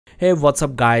Hey, what's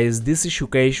up guys, this is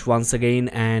Shukesh once again,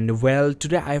 and well,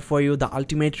 today I have for you the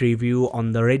ultimate review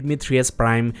on the Redmi 3S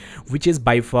Prime, which is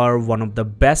by far one of the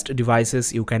best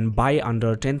devices you can buy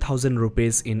under 10,000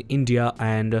 rupees in India.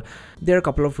 And there are a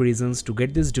couple of reasons to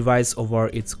get this device over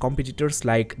its competitors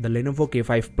like the Lenovo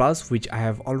K5 Plus, which I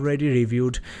have already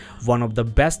reviewed. One of the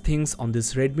best things on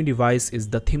this Redmi device is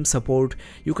the theme support.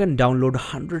 You can download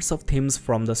hundreds of themes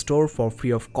from the store for free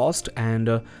of cost,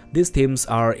 and these themes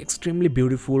are extremely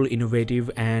beautiful, innovative,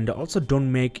 and also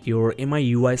don't make your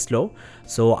MIUI slow.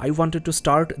 So I wanted to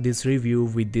start this review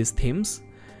with these themes.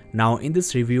 Now in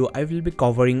this review I will be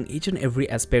covering each and every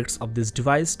aspects of this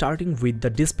device, starting with the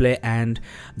display and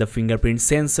the fingerprint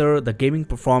sensor, the gaming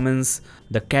performance,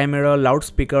 the camera,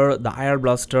 loudspeaker, the IR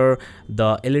blaster,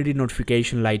 the LED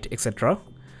notification light, etc.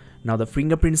 Now the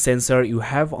fingerprint sensor you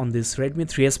have on this Redmi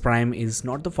 3S Prime is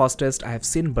not the fastest I have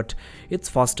seen, but it's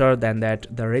faster than that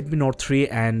the Redmi Note 3.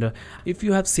 And if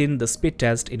you have seen the speed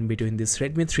test in between this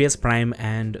Redmi 3S Prime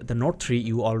and the Note 3,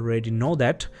 you already know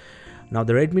that. Now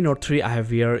the Redmi Note 3 I have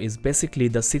here is basically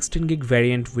the 16GB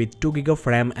variant with 2GB of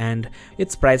RAM, and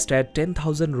it's priced at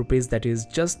 10,000 rupees, that is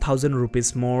just 1,000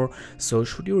 rupees more. So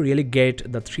should you really get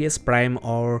the 3S Prime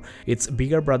or its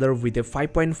bigger brother with a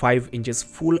 5.5 inches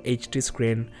full HD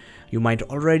screen? You might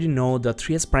already know the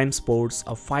 3S Prime sports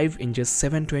a 5 inches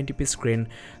 720p screen,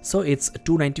 so it's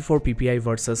 294 ppi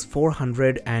versus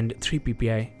 403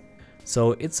 ppi.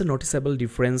 So it's a noticeable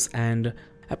difference, and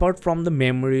apart from the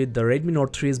memory, the Redmi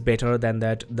Note 3 is better than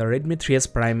that the Redmi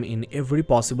 3S Prime in every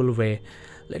possible way.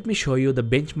 Let me show you the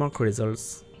benchmark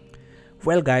results.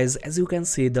 Well guys, as you can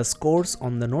see, the scores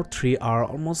on the Note 3 are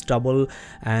almost double,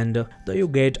 and though you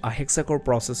get a hexa-core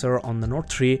processor on the Note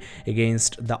 3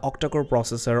 against the octa-core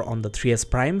processor on the 3S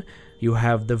Prime, you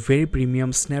have the very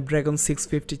premium Snapdragon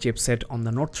 650 chipset on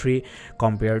the Note 3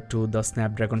 compared to the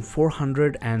Snapdragon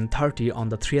 430 on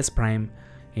the 3S Prime.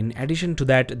 In addition to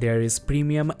that, there is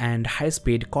premium and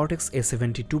high-speed Cortex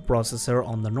A72 processor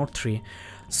on the Note 3.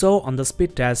 So on the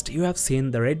speed test, you have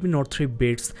seen the Redmi Note 3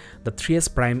 beats the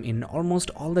 3S Prime in almost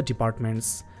all the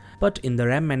departments. But in the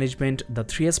RAM management, the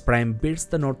 3S Prime beats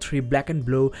the Note 3 black and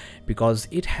blue because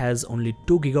it has only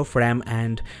 2GB of RAM,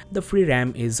 and the free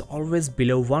RAM is always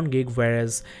below 1GB,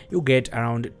 whereas you get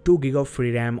around 2GB of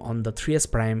free RAM on the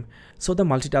 3S Prime. So the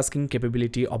multitasking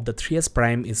capability of the 3S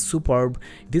Prime is superb.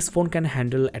 This phone can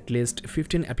handle at least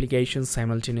 15 applications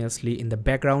simultaneously in the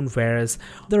background, whereas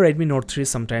the Redmi Note 3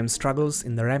 sometimes struggles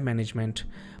in the RAM management.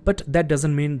 But that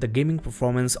doesn't mean the gaming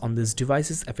performance on this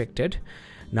device is affected.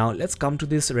 Now let's come to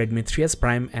this Redmi 3S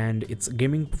Prime and its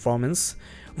gaming performance.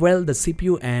 Well, the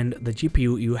CPU and the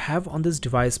GPU you have on this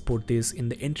device put this in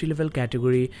the entry-level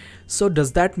category. So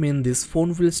does that mean this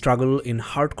phone will struggle in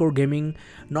hardcore gaming?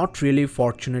 Not really.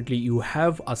 Fortunately, you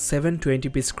have a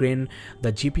 720p screen.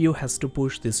 The GPU has to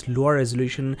push this lower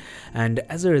resolution, and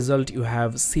as a result you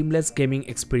have seamless gaming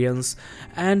experience.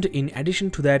 And in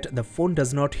addition to that, the phone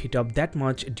does not heat up that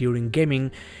much during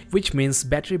gaming, which means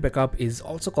battery backup is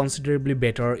also considerably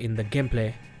better in the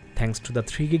gameplay. Thanks to the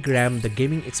 3GB RAM, the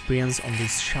gaming experience on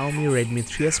this Xiaomi Redmi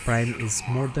 3S Prime is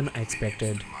more than I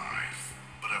expected.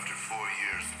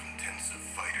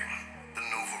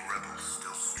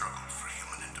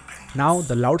 Now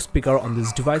the loudspeaker on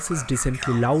this device is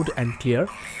decently loud and clear.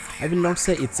 I will not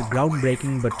say it's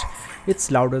groundbreaking, but it's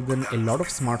louder than a lot of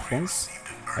smartphones.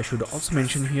 I should also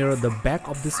mention here the back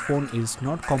of this phone is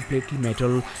not completely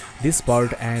metal. This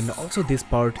part and also this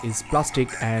part is plastic,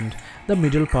 and the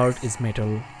middle part is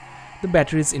metal. The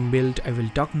battery is inbuilt. I will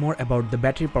talk more about the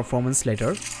battery performance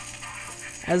later.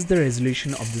 As the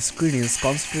resolution of the screen is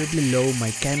considerably low, my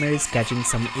camera is catching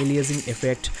some aliasing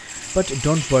effect, but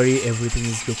don't worry, everything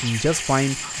is looking just fine.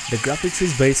 The graphics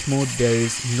is very smooth, there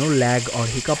is no lag or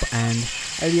hiccup, and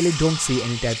I really don't see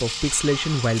any type of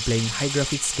pixelation while playing high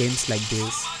graphics games like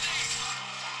this.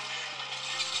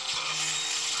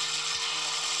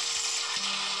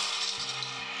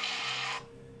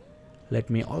 Let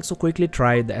me also quickly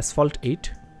try the Asphalt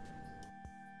 8.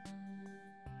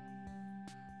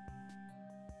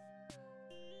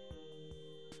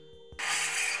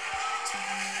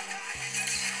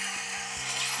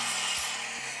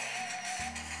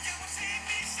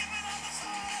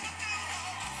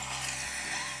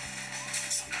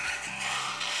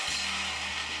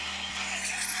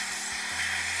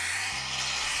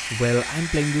 Well, I'm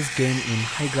playing this game in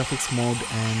high graphics mode,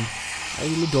 and I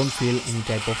really don't feel any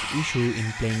type of issue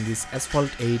in playing this Asphalt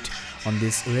 8 on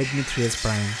this Redmi 3S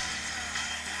Prime.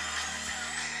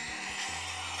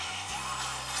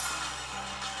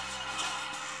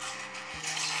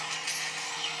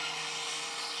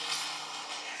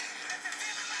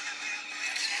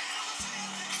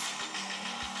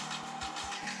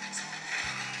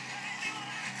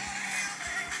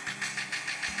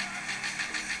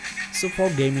 So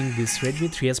for gaming, this Redmi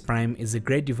 3S Prime is a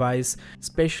great device,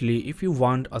 especially if you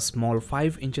want a small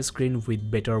 5-inch screen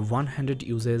with better one-handed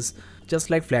uses,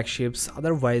 just like flagships.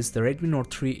 Otherwise, the Redmi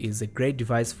Note 3 is a great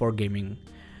device for gaming.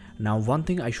 Now one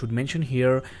thing I should mention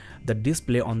here, the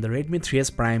display on the Redmi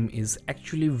 3S Prime is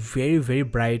actually very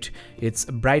bright. It's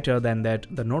brighter than that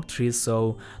the Note 3,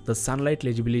 so the sunlight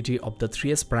legibility of the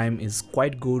 3S Prime is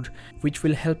quite good, which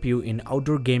will help you in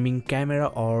outdoor gaming, camera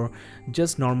or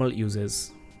just normal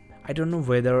uses. I don't know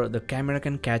whether the camera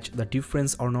can catch the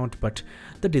difference or not, but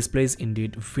the display is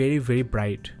indeed very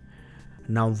bright.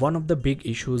 Now one of the big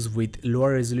issues with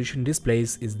lower resolution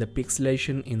displays is the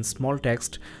pixelation in small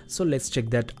text, so let's check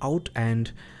that out.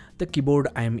 And the keyboard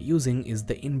I am using is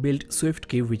the inbuilt Swift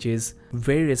key, which is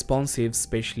very responsive,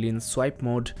 especially in swipe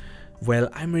mode. Well,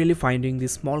 I'm really finding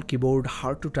this small keyboard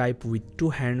hard to type with two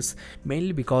hands,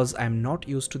 mainly because I'm not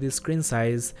used to the screen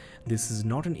size. This is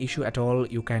not an issue at all.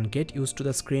 You can get used to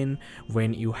the screen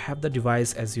when you have the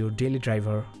device as your daily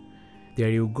driver. There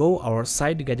you go, our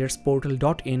site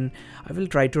gadgetsportal.in. I will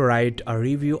try to write a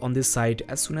review on this site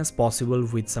as soon as possible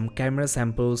with some camera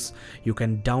samples. You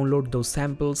can download those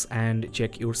samples and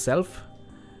check yourself.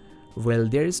 Well,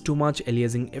 there is too much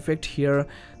aliasing effect here,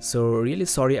 so really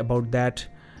sorry about that.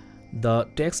 The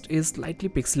text is slightly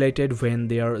pixelated when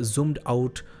they are zoomed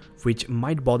out, which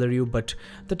might bother you, but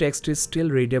the text is still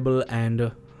readable, and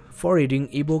for reading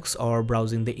ebooks or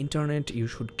browsing the internet you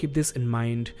should keep this in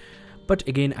mind. But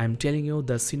again, I'm telling you,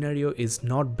 the scenario is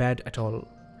not bad at all.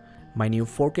 My new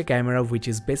 4K camera, which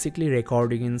is basically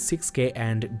recording in 6K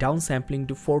and downsampling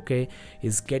to 4K,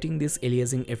 is getting this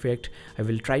aliasing effect. I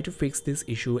will try to fix this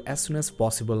issue as soon as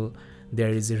possible. There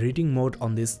is a reading mode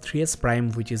on this 3S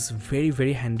Prime which is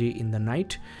very handy in the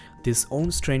night. This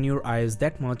won't strain your eyes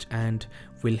that much and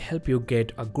will help you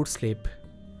get a good sleep.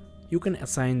 You can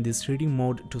assign this reading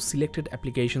mode to selected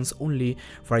applications only,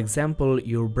 for example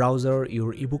your browser,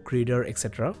 your ebook reader,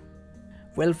 etc.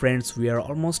 Well friends, we are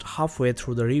almost halfway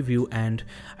through the review and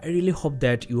I really hope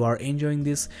that you are enjoying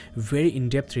this very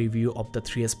in-depth review of the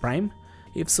 3S Prime.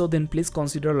 If so, then please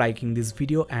consider liking this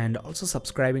video and also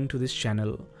subscribing to this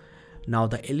channel. Now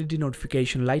the LED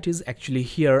notification light is actually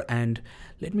here, and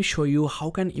let me show you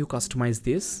how can you customize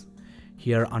this.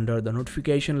 Here under the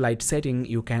notification light setting,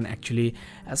 you can actually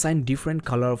assign different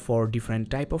color for different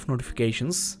type of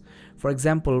notifications. For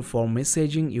example, for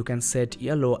messaging you can set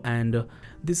yellow, and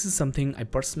this is something I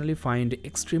personally find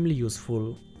extremely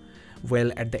useful.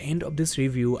 Well, at the end of this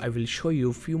review I will show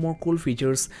you few more cool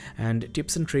features and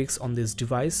tips and tricks on this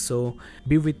device, so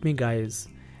be with me guys.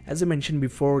 As I mentioned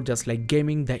before, just like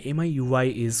gaming, the MI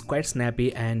UI is quite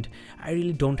snappy and I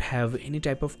really don't have any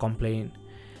type of complaint.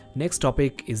 Next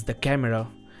topic is the camera.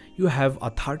 You have a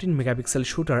 13 megapixel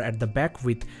shooter at the back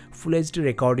with Full HD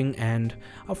recording and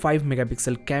a 5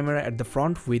 megapixel camera at the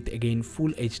front with again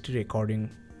Full HD recording.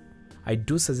 I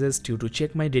do suggest you to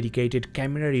check my dedicated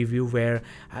camera review where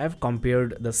I have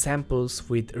compared the samples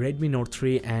with Redmi Note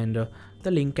 3, and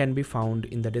the link can be found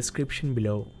in the description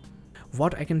below.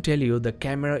 What I can tell you, the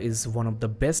camera is one of the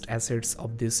best assets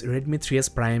of this Redmi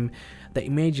 3S Prime. The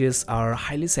images are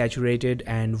highly saturated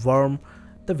and warm.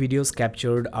 The videos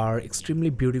captured are extremely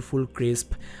beautiful,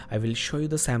 crisp. I will show you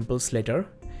the samples later.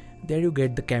 There you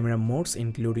get the camera modes,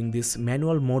 including this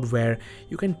manual mode where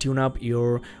you can tune up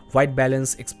your white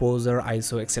balance, exposure,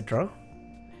 ISO, etc.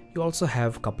 You also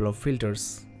have couple of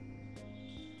filters.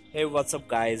 Hey, what's up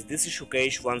guys, this is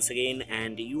Shukesh once again,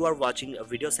 and you are watching a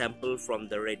video sample from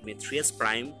the Redmi 3S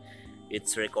Prime.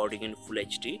 It's recording in Full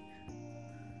HD.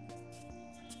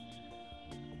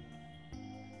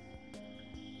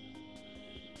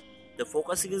 The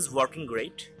focusing is working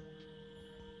great.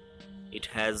 It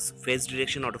has phase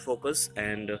direction autofocus,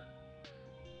 and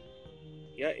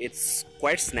yeah, it's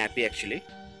quite snappy actually.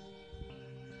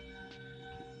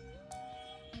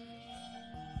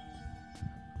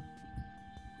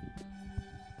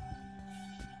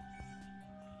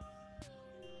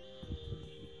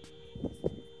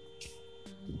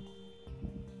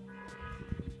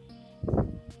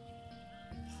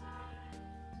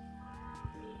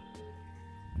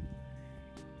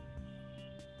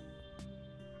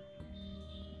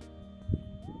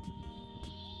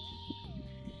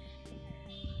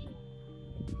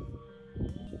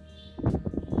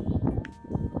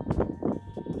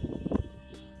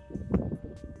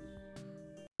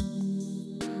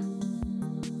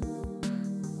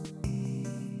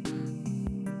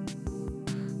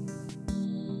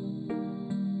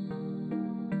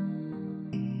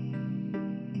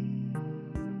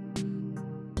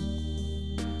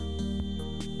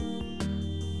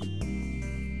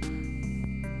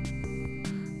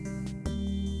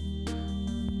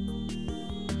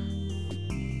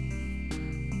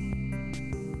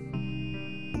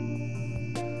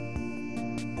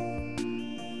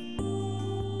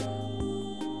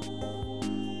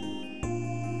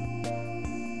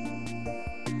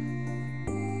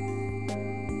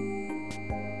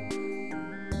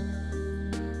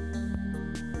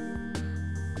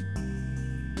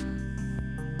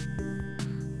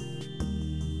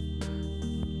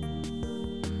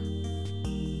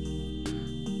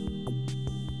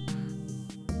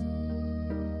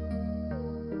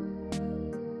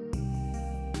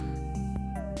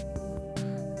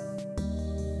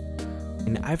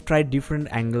 I've tried different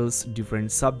angles,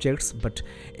 different subjects, but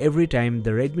every time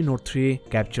the Redmi Note 3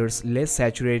 captures less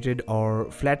saturated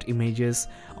or flat images,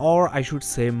 or I should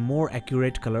say more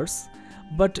accurate colors.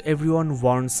 But everyone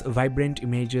wants vibrant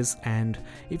images, and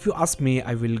if you ask me,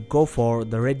 I will go for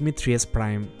the Redmi 3S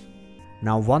Prime.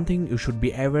 Now one thing you should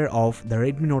be aware of, the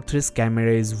Redmi Note 3's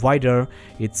camera is wider,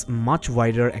 it's much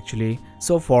wider actually.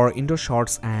 So for indoor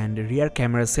shots and rear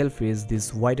camera selfies,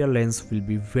 this wider lens will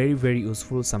be very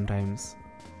useful sometimes.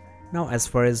 Now as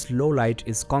far as low light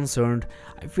is concerned,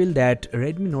 I feel that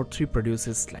Redmi Note 3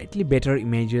 produces slightly better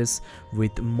images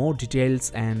with more details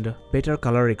and better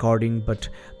color recording, but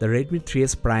the Redmi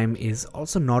 3S Prime is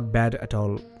also not bad at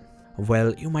all.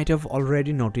 Well, you might have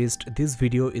already noticed this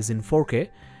video is in 4K,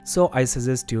 so I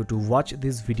suggest you to watch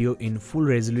this video in full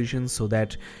resolution so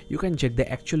that you can check the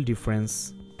actual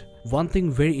difference. One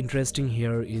thing very interesting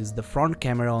here is the front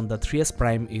camera on the 3S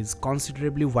Prime is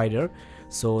considerably wider,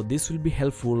 so this will be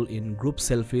helpful in group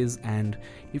selfies and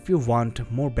if you want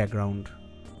more background.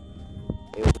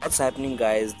 Hey, what's happening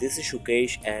guys, this is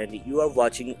Shukesh and you are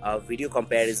watching a video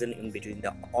comparison in between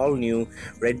the all new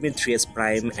Redmi 3S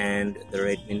Prime and the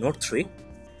Redmi Note 3.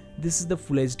 This is the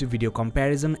Full HD video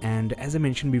comparison, and as I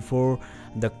mentioned before,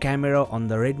 the camera on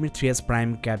the Redmi 3S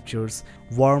Prime captures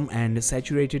warm and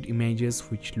saturated images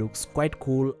which looks quite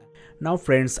cool. Now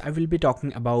friends, I will be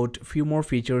talking about few more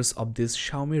features of this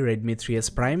Xiaomi Redmi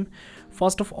 3S Prime.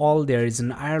 First of all, there is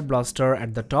an air blaster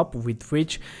at the top with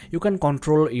which you can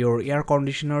control your air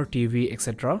conditioner, TV,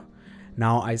 etc.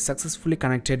 Now I successfully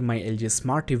connected my LG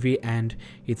Smart TV and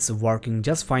it's working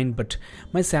just fine, but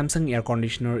my Samsung air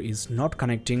conditioner is not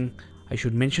connecting. I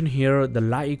should mention here the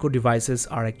La Eco devices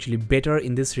are actually better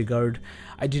in this regard.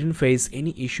 I didn't face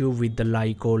any issue with the La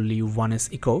Eco Live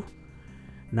 1S Eco.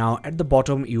 Now at the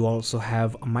bottom you also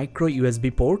have a micro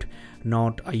USB port,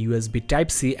 not a USB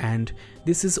Type-C, and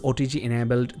this is OTG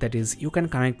enabled, that is you can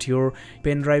connect your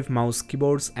pen drive, mouse,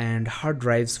 keyboards and hard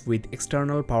drives with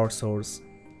external power source.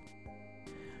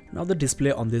 Now the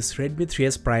display on this Redmi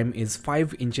 3S Prime is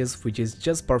 5 inches, which is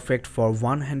just perfect for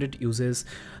one-handed uses.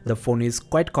 The phone is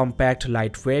quite compact,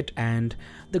 lightweight and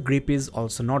the grip is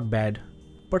also not bad.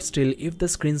 But still, if the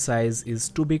screen size is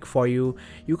too big for you,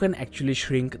 you can actually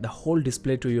shrink the whole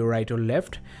display to your right or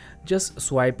left. Just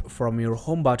swipe from your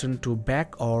home button to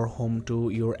back or home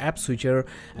to your app switcher,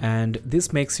 and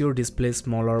this makes your display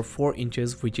smaller 4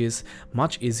 inches, which is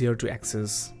much easier to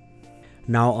access.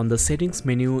 Now on the settings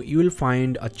menu you will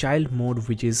find a child mode,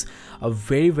 which is a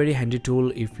very handy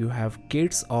tool if you have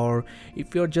kids or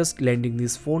if you're just lending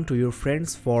this phone to your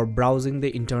friends for browsing the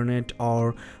internet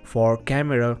or for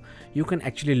camera. You can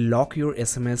actually lock your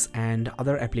SMS and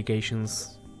other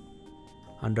applications.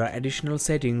 Under additional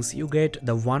settings you get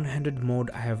the one-handed mode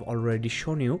I have already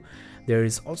shown you. There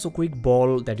is also quick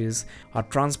ball, that is a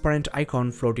transparent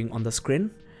icon floating on the screen.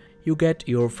 You get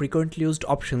your frequently used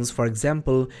options. For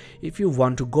example, if you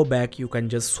want to go back, you can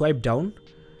just swipe down.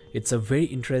 It's a very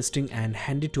interesting and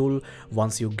handy tool.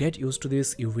 Once you get used to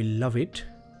this, you will love it.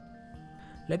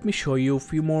 Let me show you a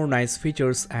few more nice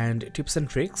features and tips and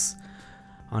tricks.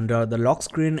 Under the lock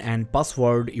screen and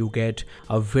password, you get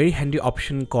a very handy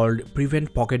option called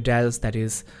Prevent Pocket Dials, that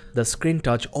is, the screen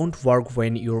touch won't work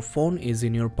when your phone is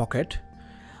in your pocket.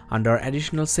 Under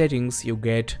additional settings, you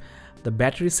get the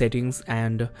battery settings,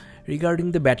 and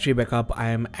regarding the battery backup, I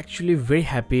am actually very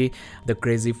happy. The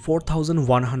crazy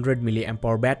 4100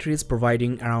 mAh battery is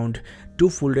providing around 2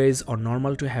 full days on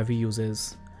normal to heavy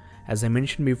uses. As I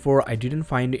mentioned before, I didn't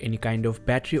find any kind of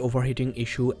battery overheating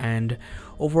issue, and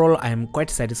overall I am quite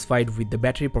satisfied with the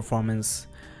battery performance.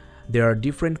 There are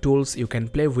different tools you can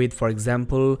play with. For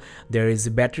example, there is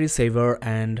a battery saver,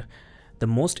 and the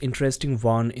most interesting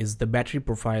one is the battery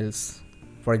profiles.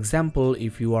 For example,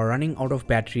 if you are running out of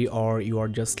battery or you are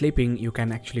just sleeping, you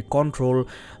can actually control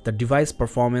the device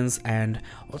performance and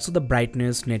also the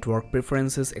brightness, network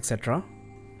preferences, etc.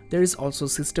 There is also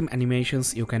system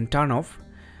animations you can turn off.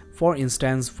 For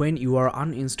instance, when you are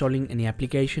uninstalling any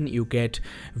application, you get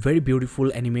very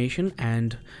beautiful animation,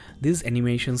 and these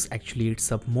animations actually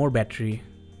eats up more battery.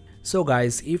 So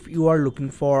guys, if you are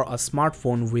looking for a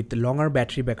smartphone with longer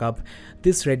battery backup,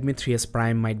 this Redmi 3S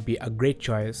Prime might be a great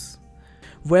choice.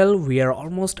 Well, we are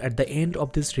almost at the end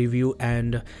of this review,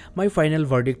 and my final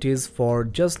verdict is, for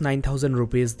just 9,000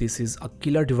 rupees, this is a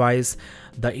killer device.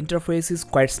 The interface is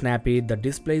quite snappy, the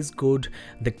display is good,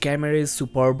 the camera is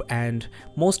superb, and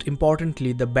most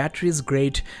importantly, the battery is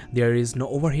great. There is no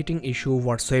overheating issue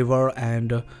whatsoever,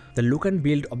 and the look and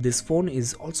build of this phone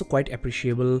is also quite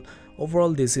appreciable.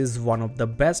 Overall, this is one of the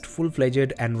best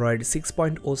full-fledged Android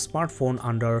 6.0 smartphone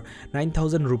under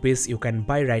 9,000 rupees you can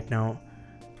buy right now.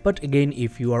 But again,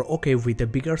 if you are okay with a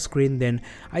bigger screen, then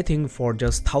I think for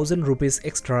just 1000 rupees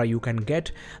extra you can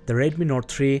get the Redmi Note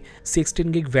 3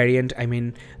 16GB variant. I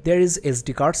mean, there is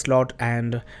SD card slot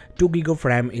and 2GB of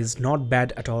RAM is not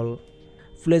bad at all.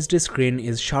 Full HD screen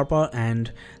is sharper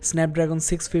and Snapdragon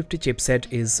 650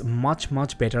 chipset is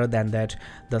much better than that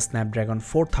the Snapdragon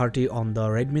 430 on the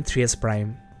Redmi 3S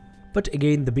Prime. But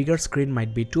again, the bigger screen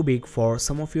might be too big for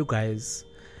some of you guys.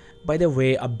 By the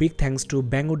way, a big thanks to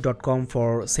banggood.com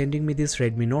for sending me this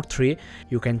Redmi Note 3.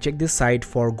 You can check this site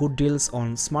for good deals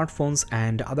on smartphones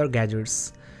and other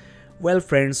gadgets. Well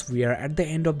friends, we are at the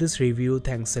end of this review.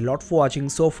 Thanks a lot for watching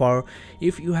so far.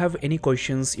 If you have any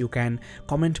questions, you can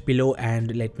comment below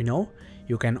and let me know.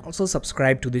 You can also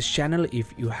subscribe to this channel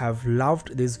if you have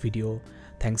loved this video.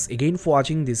 Thanks again for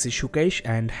watching. This is Shukesh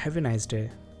and have a nice day.